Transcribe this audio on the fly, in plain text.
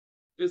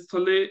ਇਸ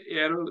ਥੱਲੇ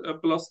arrow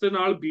plus ਦੇ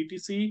ਨਾਲ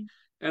BTC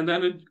ਐਂਡ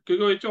ਦੈਨ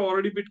ਕਿਉਂਕਿ ਇਹ ਚ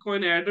ਆਲਰੇਡੀ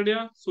ਬਿਟਕੋਇਨ ਐਡਡ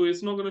ਆ, so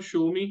it's not ਗੋਣਾ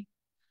show me.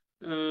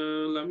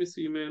 Let me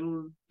ਸੀ, ਮੈਂ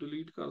ਇਹਨੂੰ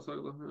ਡਿਲੀਟ ਕਰ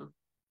ਸਕਦਾ ਹਾਂ।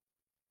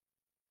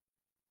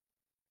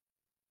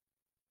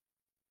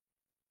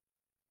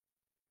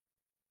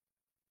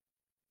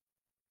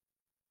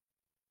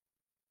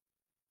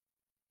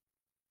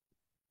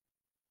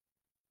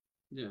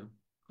 Yeah,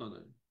 got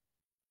it.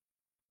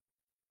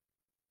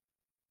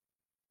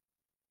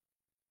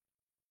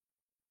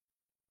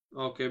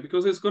 Okay,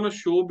 because it's gonna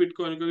show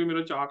Bitcoin क्योंकि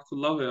मेरा चार्ट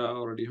खुला होया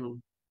already ਹੁਣ।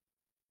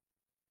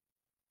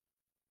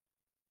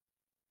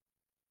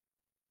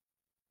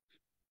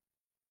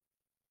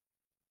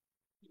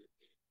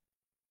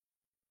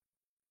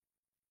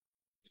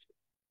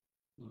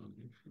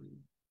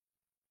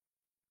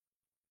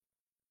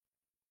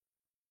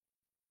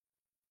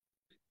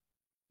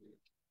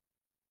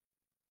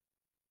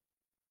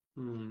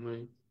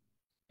 ਨਹੀਂ,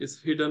 ਇਸ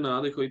ਹਿਡਨ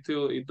ਆ ਦੇਖੋ ਇੱਥੇ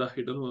ਉਹ ਇਦਾਂ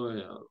ਹਿਡਨ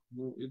ਹੋਇਆ,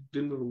 ਇਟ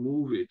ਡਿਡਨਟ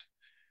ਰਿਮੂਵ ਇਟ।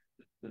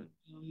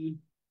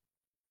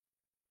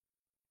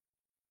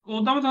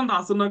 ਉਦਾਂ ਮੈਂ ਤੁਹਾਨੂੰ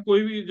ਦੱਸ ਦਿੰਦਾ,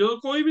 ਕੋਈ ਵੀ ਜਦੋਂ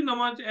ਕੋਈ ਵੀ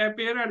ਨਵਾਂ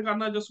ਪੇਅਰ ਐਡ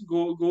ਕਰਨਾ, just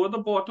go at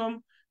the bottom,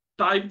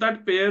 type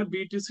that pair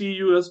BTC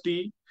USD।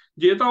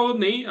 ਜੇ ਤਾਂ ਉਹ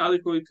ਨਹੀਂ, ਆ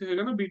ਦੇਖੋ ਇੱਥੇ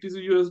ਹੈਗਾ ਨਾ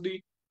BTC USD,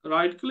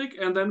 right click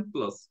and then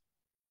plus,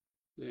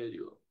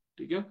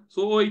 ਠੀਕ ਹੈ।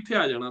 ਸੋ ਉਹ ਇੱਥੇ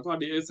ਆ ਜਾਣਾ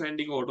ਤੁਹਾਡੇ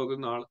ਸੈਂਡਿੰਗ ਆਟੋ ਦੇ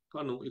ਨਾਲ,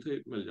 ਤੁਹਾਨੂੰ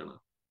ਇੱਥੇ ਮਿਲ ਜਾਣਾ,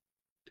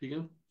 ਠੀਕ ਹੈ।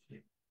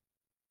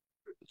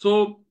 ਸੋ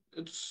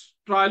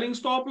ਟ੍ਰਾਇਲਿੰਗ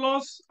ਸਟਾਪ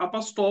ਲਾਸ,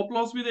 ਆਪਾਂ ਸਟਾਪ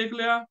ਲਾਸ ਵੀ ਦੇਖ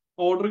ਲਿਆ,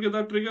 ਆਰਡਰ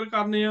ਕਿੱਦਾਂ ਟ੍ਰਿਗਰ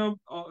ਕਰਨੇ ਆ,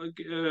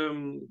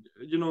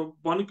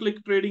 ਵਨ ਕਲਿੱਕ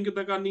ਟ੍ਰੇਡਿੰਗ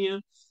ਕਿੱਦਾਂ ਕਰਨੀ ਆ,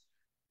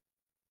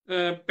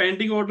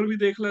 ਪੈਂਡਿੰਗ ਆਰਡਰ ਵੀ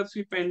ਦੇਖ ਲਿਆ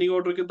ਤੁਸੀਂ, ਪੈਂਡਿੰਗ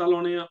ਆਰਡਰ ਕਿੱਦਾਂ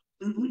ਲਾਉਣੇ ਆ।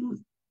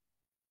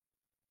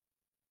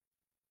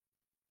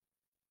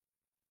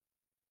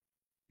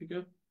 ਠੀਕ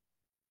ਹੈ।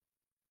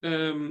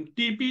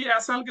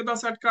 TPSL ਕਿੱਦਾਂ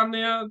ਸੈੱਟ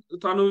ਕਰਨੇ ਆ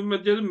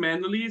ਤੁਹਾਨੂੰ, ਜੇ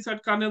ਮੈਨੂਅਲੀ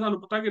ਸੈੱਟ ਕਰਨੇ ਆ,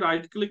 ਤੁਹਾਨੂੰ ਪਤਾ ਕਿ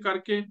ਰਾਈਟ ਕਲਿੱਕ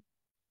ਕਰਕੇ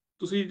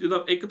ਤੁਸੀਂ ਜਿੱਦਾਂ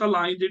ਇੱਕ ਤਾਂ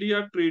ਲਾਈਨ ਜਿਹੜੀ ਆ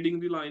ਟ੍ਰੇਡਿੰਗ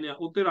ਦੀ ਲਾਈਨ ਆ,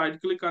 ਉੱਤੇ ਰਾਈਟ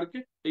ਕਲਿੱਕ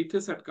ਕਰਕੇ ਇੱਥੇ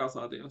ਸੈੱਟ ਕਰ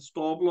ਸਕਦੇ ਆ,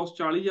 ਸਟਾਪ ਲਾਸ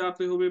 40,000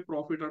 ਤੇ ਹੋਵੇ,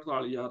 ਪ੍ਰੋਫਿਟ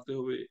 48,000 ਤੇ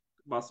ਹੋਵੇ,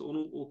 ਬਸ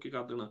ਉਹਨੂੰ ਓਕੇ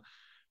ਕਰ ਦੇਣਾ।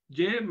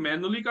 ਜੇ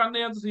ਮੈਨੂਅਲੀ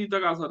ਕਰਨੇ ਆ ਤੁਸੀਂ ਇਦਾਂ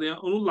ਕਰ ਸਕਦੇ ਆ,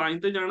 ਉਹਨੂੰ ਲਾਈਨ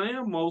ਤੇ ਜਾਣਾ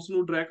ਆ, ਮਾਊਸ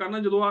ਨੂੰ ਡਰੈਗ ਕਰਨਾ,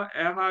 ਜਦੋਂ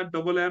ਇਹ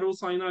ਡਬਲ ਐਰੋ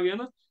ਸਾਈਨ ਆ ਗਿਆ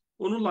ਨਾ,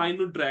 ਉਹਨੂੰ ਲਾਈਨ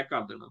ਨੂੰ ਡਰੈਗ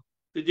ਕਰ ਦੇਣਾ।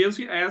 ਤੇ ਜੇ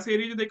ਤੁਸੀਂ ਇਸ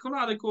ਏਰੀਆ 'ਚ ਦੇਖੋ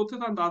ਨਾ, ਦੇਖੋ ਉੱਥੇ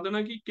ਤੁਹਾਨੂੰ ਦੱਸ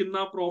ਦੇਣਾ ਕਿ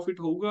ਕਿੰਨਾ ਪ੍ਰੋਫਿਟ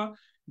ਹੋਊਗਾ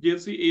ਜੇ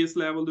ਅਸੀਂ ਇਸ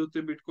ਲੈਵਲ ਦੇ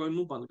ਉੱਤੇ ਬਿਟਕੋਇਨ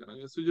ਨੂੰ ਬੰਦ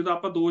ਕਰਾਂਗੇ। ਸੋ ਜਦੋਂ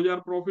ਆਪਾਂ 2,000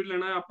 ਪ੍ਰੋਫਿਟ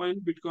ਲੈਣਾ ਹੈ, ਆਪਾਂ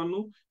ਇਹਨੂੰ ਬਿਟਕੋਇਨ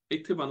ਨੂੰ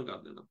ਇੱਥੇ ਬੰਦ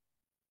ਕਰ ਦੇਣਾ,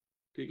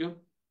 ਠੀਕ ਹੈ।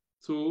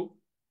 ਸੋ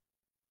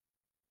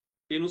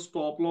ਇਹਨੂੰ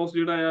ਸਟਾਪ ਲਾਸ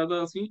ਜਿਹੜਾ ਆ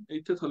ਤਾਂ ਅਸੀਂ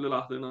ਇੱਥੇ ਥੱਲੇ ਲਾ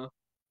ਦੇਣਾ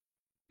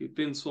ਕਿ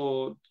 300,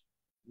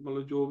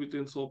 ਮਤਲਬ ਜੋ ਵੀ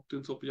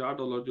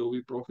 $350 ਜੋ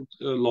ਵੀ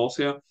ਪ੍ਰੋਫਿਟ ਲਾਸ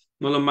ਆ,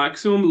 ਮਤਲਬ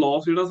ਮੈਕਸਿਮਮ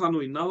ਲਾਸ ਜਿਹੜਾ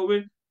ਸਾਨੂੰ ਇੰਨਾ ਹੋਵੇ,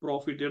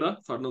 ਪ੍ਰੋਫਿਟ ਜਿਹੜਾ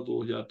ਸਾਡਾ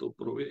 2,000 ਤੋਂ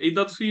ਉੱਪਰ ਹੋਵੇ,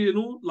 ਇਦਾਂ ਤੁਸੀਂ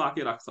ਇਹਨੂੰ ਲਾ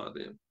ਕੇ ਰੱਖ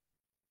ਸਕਦੇ ਆ,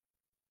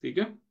 ਠੀਕ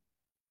ਹੈ।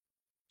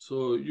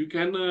 So you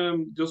can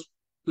just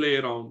play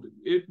around,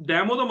 ਇਹ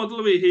ਡੈਮੋ ਦਾ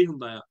ਮਤਲਬ ਇਹ ਹੀ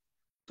ਹੁੰਦਾ ਆ।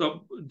 ਤਾਂ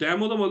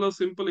ਡੈਮੋ ਦਾ ਮਤਲਬ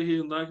ਸਿੰਪਲ ਇਹ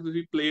ਹੁੰਦਾ ਕਿ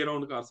ਤੁਸੀਂ ਪਲੇ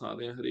ਅਰਾਊਂਡ ਕਰ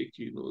ਸਕਦੇ ਆ ਹਰੇਕ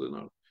ਚੀਜ਼ ਨੂੰ ਉਹਦੇ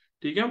ਨਾਲ,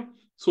 ਠੀਕ ਹੈ।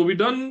 ਸੋ ਵੀ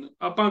ਡਨ।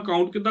 ਆਪਾਂ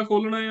ਅਕਾਊਂਟ ਕਿੱਦਾਂ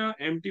ਖੋਲਣਾ ਆ,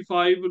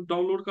 MT5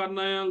 ਡਾਊਨਲੋਡ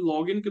ਕਰਨਾ ਆ,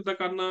 ਲੌਗਇਨ ਕਿੱਦਾਂ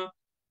ਕਰਨਾ,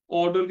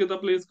 ਆਰਡਰ ਕਿੱਦਾਂ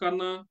ਪਲੇਸ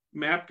ਕਰਨਾ,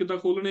 ਮੈਪ ਕਿੱਦਾਂ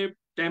ਖੋਲਣੇ,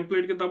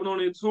 ਟੈਂਪਲੇਟ ਕਿੱਦਾਂ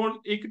ਬਣਾਉਣੇ। ਸੋ ਹੁਣ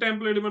ਇੱਕ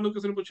ਟੈਂਪਲੇਟ ਮੈਨੂੰ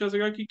ਕਿਸੇ ਨੇ ਪੁੱਛਿਆ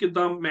ਸੀਗਾ ਕਿ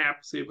ਕਿੱਦਾਂ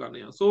ਮੈਪ ਸੇਵ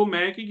ਕਰਨੇ ਆ, ਸੋ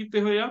ਮੈਂ ਕੀ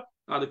ਕੀਤੇ ਹੋਏ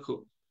ਆ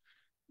ਦੇਖੋ,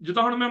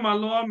 ਜਿੱਦਾਂ ਹੁਣ ਮੈਂ ਮੰਨ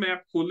ਲਓ ਆ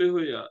ਮੈਪ ਖੋਲੇ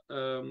ਹੋਏ ਆ,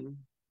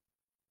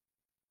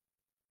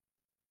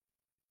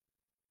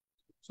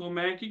 ਸੋ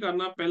ਮੈਂ ਕੀ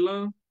ਕਰਨਾ,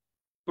 ਪਹਿਲਾਂ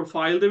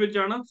ਪ੍ਰੋਫਾਈਲ ਦੇ ਵਿੱਚ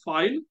ਜਾਣਾ,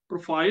 ਫਾਈਲ,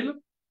 ਪ੍ਰੋਫਾਈਲ,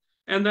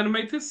 ਐਂਡ ਦੈਨ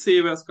ਮੈਂ ਇੱਥੇ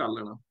ਸੇਵ ਐਸ ਕਰ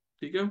ਲੈਣਾ,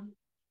 ਠੀਕ ਹੈ।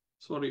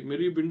 ਸੌਰੀ,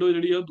 ਮੇਰੀ ਵਿੰਡੋ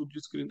ਜਿਹੜੀ ਆ ਦੂਜੀ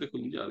ਸਕਰੀਨ ਤੇ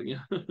ਖੁੱਲੀ ਜਾ ਰਹੀ ਹੈ।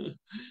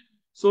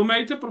 ਸੋ ਮੈਂ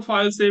ਇੱਥੇ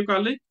ਪ੍ਰੋਫਾਈਲ ਸੇਵ ਕਰ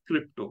ਲਈ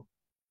ਕ੍ਰਿਪਟੋ,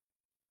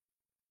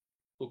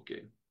 ਓਕੇ,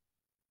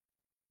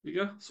 ਠੀਕ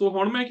ਹੈ। ਸੋ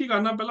ਹੁਣ ਮੈਂ ਕੀ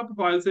ਕਰਨਾ, ਪਹਿਲਾਂ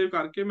ਪ੍ਰੋਫਾਈਲ ਸੇਵ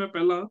ਕਰਕੇ ਮੈਂ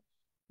ਪਹਿਲਾਂ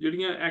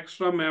ਜਿਹੜੀਆਂ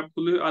ਐਕਸਟਰਾ ਮੈਪ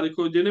ਖੁੱਲੇ ਆ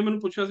ਦੇਖੋ, ਜਿਹਨੇ ਮੈਨੂੰ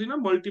ਪੁੱਛਿਆ ਸੀ ਨਾ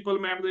ਮਲਟੀਪਲ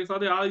ਮੈਪ ਦੇਖ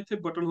ਸਕਦੇ ਆ, ਇੱਥੇ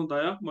ਬਟਨ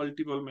ਹੁੰਦਾ ਆ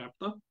ਮਲਟੀਪਲ ਮੈਪ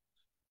ਦਾ,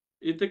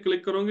 ਇੱਥੇ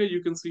ਕਲਿੱਕ ਕਰੋਗੇ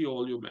you can see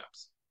all your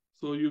maps,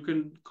 so you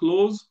can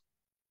close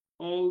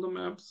all the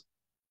maps।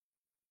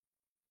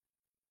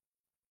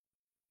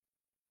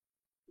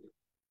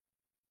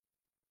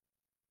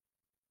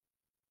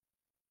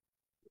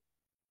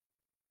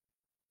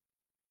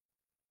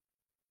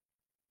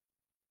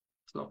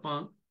 ਸੋ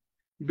ਆਪਾਂ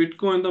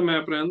ਬਿਟਕੋਇਨ ਦਾ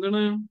ਮੈਪ ਰਹਿਣ ਦੇਣਾ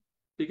ਆ,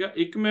 ਠੀਕ ਹੈ।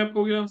 ਇੱਕ ਮੈਪ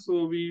ਹੋ ਗਿਆ,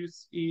 ਸੋ ਵੀ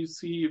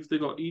ਸੀ if they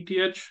go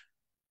ETH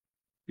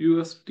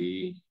USD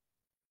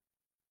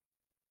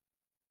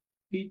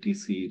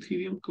ETC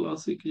Ethereum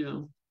Classic ਜਾਂ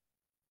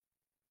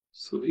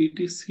ਸੋ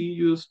ETC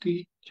USD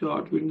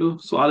ਚਾਰਟ ਵਿੰਡੋ।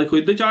 ਸੋ ਆ ਦੇਖੋ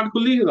ਇੱਥੇ ਚਾਰਟ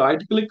ਖੁੱਲੀ,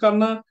 ਰਾਈਟ ਕਲਿੱਕ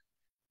ਕਰਨਾ,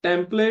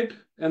 ਟੈਂਪਲੇਟ,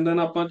 ਐਂਡ ਦੈਨ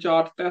ਆਪਾਂ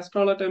ਚਾਰਟ ਟੈਸਟ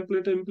ਵਾਲਾ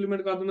ਟੈਂਪਲੇਟ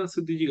ਇੰਪਲੀਮੈਂਟ ਕਰ ਦੇਣਾ,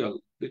 ਸਿੱਧੀ ਜੀ ਗੱਲ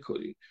ਦੇਖੋ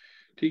ਜੀ,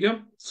 ਠੀਕ ਹੈ।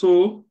 ਸੋ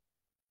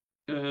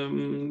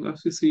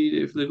let's see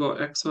if they got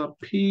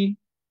XRP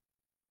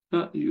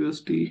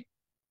USD।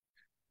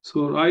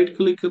 So right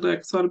click ਤਾਂ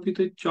XRP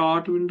ਤੇ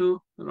chart window,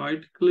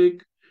 right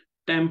click,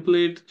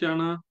 template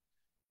ਜਾਣਾ,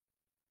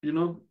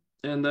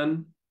 ਐਂਡ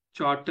ਦੈਨ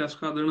ਚਾਰਟ ਟੈਸਟ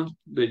ਕਰ ਦੇਣਾ,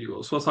 ਦੇ ਜੀ।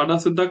 ਸੋ ਸਾਡਾ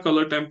ਸਿੱਧਾ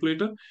ਕਲਰ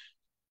ਟੈਂਪਲੇਟ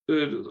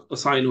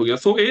ਅਸਾਈਨ ਹੋ ਗਿਆ।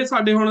 ਸੋ ਇਹ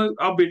ਸਾਡੇ ਹੁਣ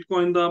ਆ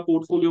ਬਿਟਕੋਇਨ ਦਾ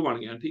ਪੋਰਟਫੋਲੀਓ ਬਣ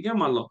ਗਿਆ, ਠੀਕ ਹੈ।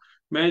 ਮੰਨ ਲਓ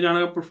ਮੈਂ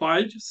ਜਾਣਾ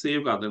ਪ੍ਰੋਫਾਈਲ 'ਚ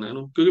ਸੇਵ ਕਰ ਦੇਣਾ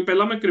ਇਹਨੂੰ, ਕਿਉਂਕਿ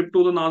ਪਹਿਲਾਂ ਮੈਂ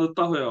ਕ੍ਰਿਪਟੋ ਦਾ ਨਾਂ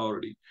ਦਿੱਤਾ ਹੋਇਆ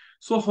ਆਲਰੇਡੀ।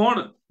 ਸੋ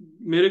ਹੁਣ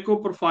ਮੇਰੇ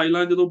ਕੋਲ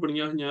ਪ੍ਰੋਫਾਈਲਾਂ ਜਦੋਂ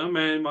ਬਣੀਆਂ ਹੋਈਆਂ,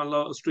 ਮੈਂ ਮੰਨ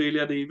ਲਓ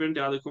ਆਸਟ੍ਰੇਲੀਆ ਦੇ ਇਵੈਂਟ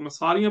ਆ ਦੇਖੋ, ਮੈਂ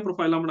ਸਾਰੀਆਂ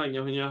ਪ੍ਰੋਫਾਈਲਾਂ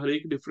ਬਣਾਈਆਂ ਹੋਈਆਂ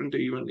ਹਰੇਕ ਡਿਫਰੈਂਟ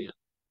ਇਵੈਂਟ ਦੀਆਂ,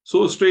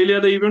 ਸੋ ਆਸਟ੍ਰੇਲੀਆ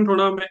ਦਾ ਇਵੈਂਟ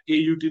ਹੋਣਾ, ਮੈਂ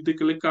AUT ਤੇ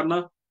ਕਲਿੱਕ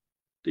ਕਰਨਾ।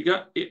 ਠੀਕ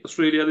ਆ, ਇਹ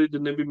ਆਸਟ੍ਰੇਲੀਆ ਦੇ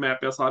ਜਿੰਨੇ ਵੀ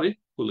ਮੈਪ ਆ ਸਾਰੇ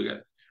ਖੁੱਲ ਗਏ।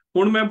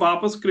 ਹੁਣ ਮੈਂ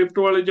ਵਾਪਸ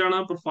ਕ੍ਰਿਪਟੋ ਵਾਲੇ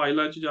ਜਾਣਾ,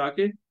 ਪ੍ਰੋਫਾਈਲਾਂ 'ਚ ਜਾ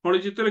ਕੇ। ਹੁਣ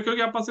ਜਿੱਥੇ ਰੱਖਿਓ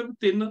ਕਿ ਆਪਾਂ ਸਿਰਫ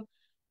ਤਿੰਨ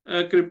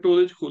ਕ੍ਰਿਪਟੋ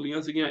ਦੇ 'ਚ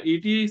ਖੋਲੀਆਂ ਸੀਗੀਆਂ,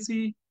 ETC,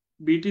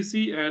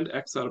 BTC and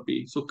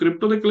XRP। So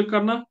crypto ਤੇ ਕਲਿੱਕ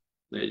ਕਰਨਾ,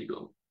 there you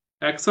go,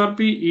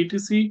 XRP,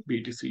 ETC,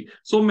 BTC।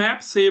 So map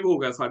save ਹੋ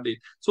ਗਿਆ ਸਾਡੇ।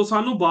 ਸੋ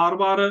ਸਾਨੂੰ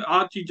ਬਾਰ-ਬਾਰ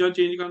ਆਹ ਚੀਜ਼ਾਂ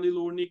ਚੇਂਜ ਕਰਨ ਦੀ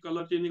ਲੋੜ ਨਹੀਂ,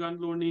 ਕਲਰ ਚੇਂਜ ਕਰਨ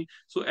ਦੀ ਲੋੜ ਨਹੀਂ।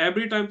 ਸੋ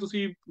ਐਵਰੀ ਟਾਈਮ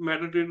ਤੁਸੀਂ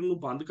ਮੈਟਾਟ੍ਰੇਡਰ ਨੂੰ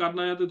ਬੰਦ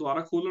ਕਰਨਾ ਹੈ ਤੇ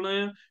ਦੁਬਾਰਾ ਖੋਲਣਾ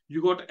ਹੈ,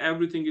 you goat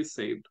everything is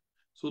saved.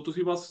 ਸੋ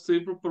ਤੁਸੀਂ ਬਸ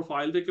ਸਿਰਫ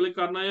ਪ੍ਰੋਫਾਈਲ ਤੇ ਕਲਿੱਕ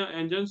ਕਰਨਾ ਆ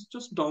ਐਂਡ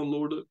ਜਸਟ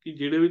ਡਾਊਨਲੋਡ, ਕਿ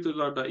ਜਿਹੜੇ ਵੀ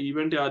ਤੁਹਾਡਾ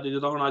ਇਵੈਂਟ ਆ,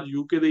 ਜਿੱਦਾਂ ਹੁਣ ਅੱਜ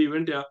UK ਦੇ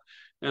ਇਵੈਂਟ ਆ,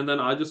 ਐਂਡ ਦੈਨ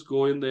ਆ ਜਸਟ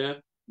ਗੋ ਇਨ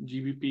ਦੇयर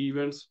GBP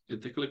ਇਵੈਂਟਸ,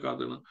 ਇੱਥੇ ਕਲਿੱਕ ਕਰ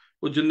ਦੇਣਾ।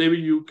 ਉਹ ਜਿੰਨੇ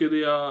ਵੀ UK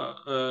ਦੇ ਆ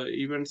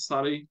ਇਵੈਂਟਸ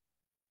ਸਾਰੇ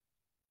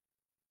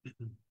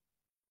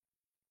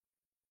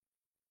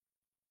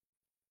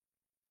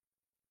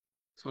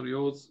ਸੌਰੀ,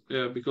 ਉਹ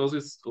ਬਿਕੋਜ਼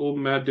ਇਸ ਉਹ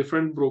ਮੈਂ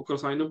ਡਿਫਰੈਂਟ ਬ੍ਰੋਕਰ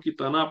ਸਾਈਨ ਅਪ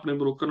ਕੀਤਾ ਨਾ, ਆਪਣੇ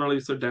ਬ੍ਰੋਕਰ ਨਾਲ,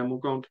 ਇਸ ਡੈਮੋ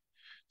ਅਕਾਊਂਟ।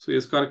 ਸੋ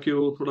ਇਸ ਕਰਕੇ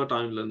ਉਹ ਥੋੜਾ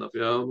ਟਾਈਮ ਲੈਂਦਾ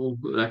ਪਿਆ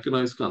ਉਹ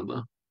ਰੈਕਗਨਾਈਜ਼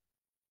ਕਰਦਾ।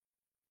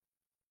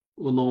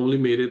 ਉਹ ਨੋਰਮਲੀ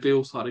ਮੇਰੇ ਤੇ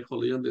ਉਹ ਸਾਰੇ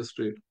ਖੁੱਲ ਜਾਂਦੇ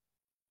ਸਟ੍ਰੇਟ।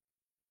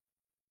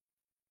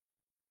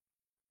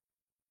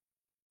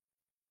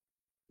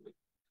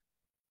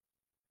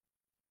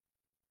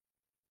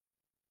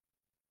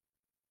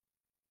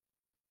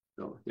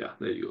 ਯਾ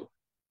ਦੇयर ਯੂ ਗੋ।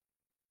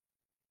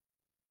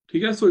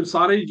 ਠੀਕ ਹੈ, ਸੋ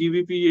ਸਾਰੇ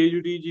GBP,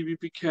 AUD,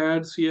 GBP,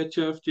 CAD,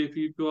 CHF,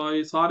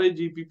 JPY, ਸਾਰੇ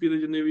GBP ਦੇ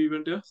ਜਿੰਨੇ ਵੀ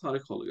ਇਵੈਂਟ ਆ ਸਾਰੇ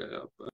ਖੁੱਲ ਗਏ ਆ।